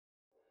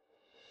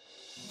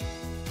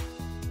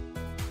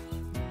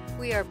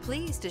We are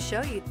pleased to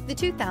show you the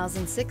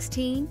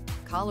 2016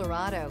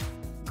 Colorado.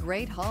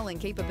 Great hauling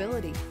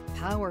capability,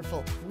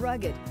 powerful,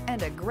 rugged,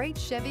 and a great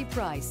Chevy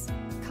price.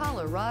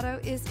 Colorado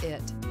is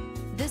it.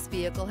 This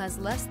vehicle has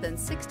less than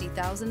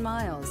 60,000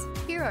 miles.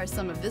 Here are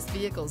some of this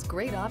vehicle's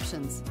great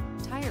options: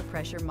 tire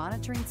pressure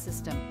monitoring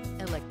system,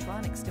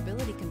 electronic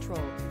stability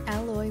control,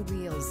 alloy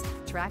wheels,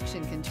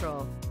 traction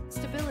control,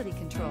 stability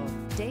control,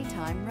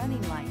 daytime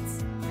running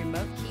lights,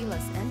 remote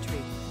keyless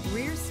entry,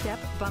 rear step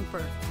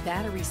bumper,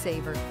 battery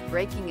saver,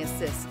 braking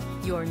assist.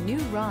 Your new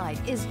ride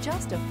is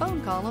just a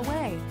phone call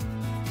away.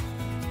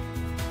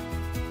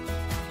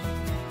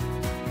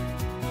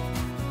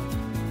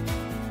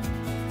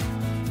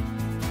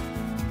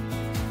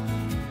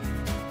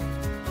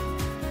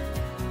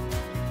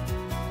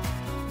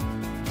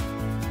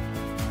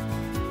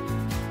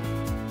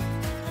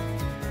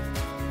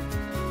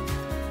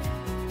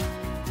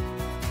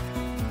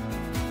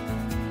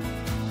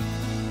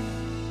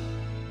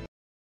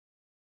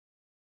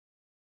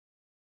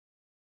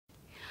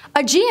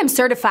 A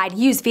GM-certified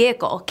used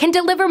vehicle can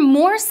deliver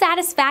more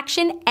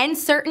satisfaction and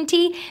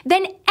certainty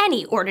than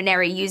any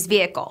ordinary used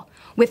vehicle.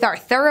 With our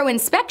thorough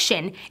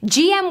inspection,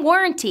 GM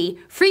warranty,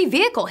 free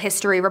vehicle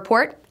history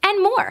report,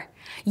 and more.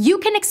 You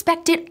can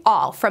expect it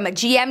all from a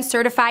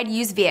GM-certified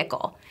used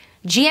vehicle.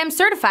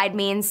 GM-certified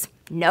means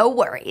no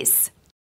worries.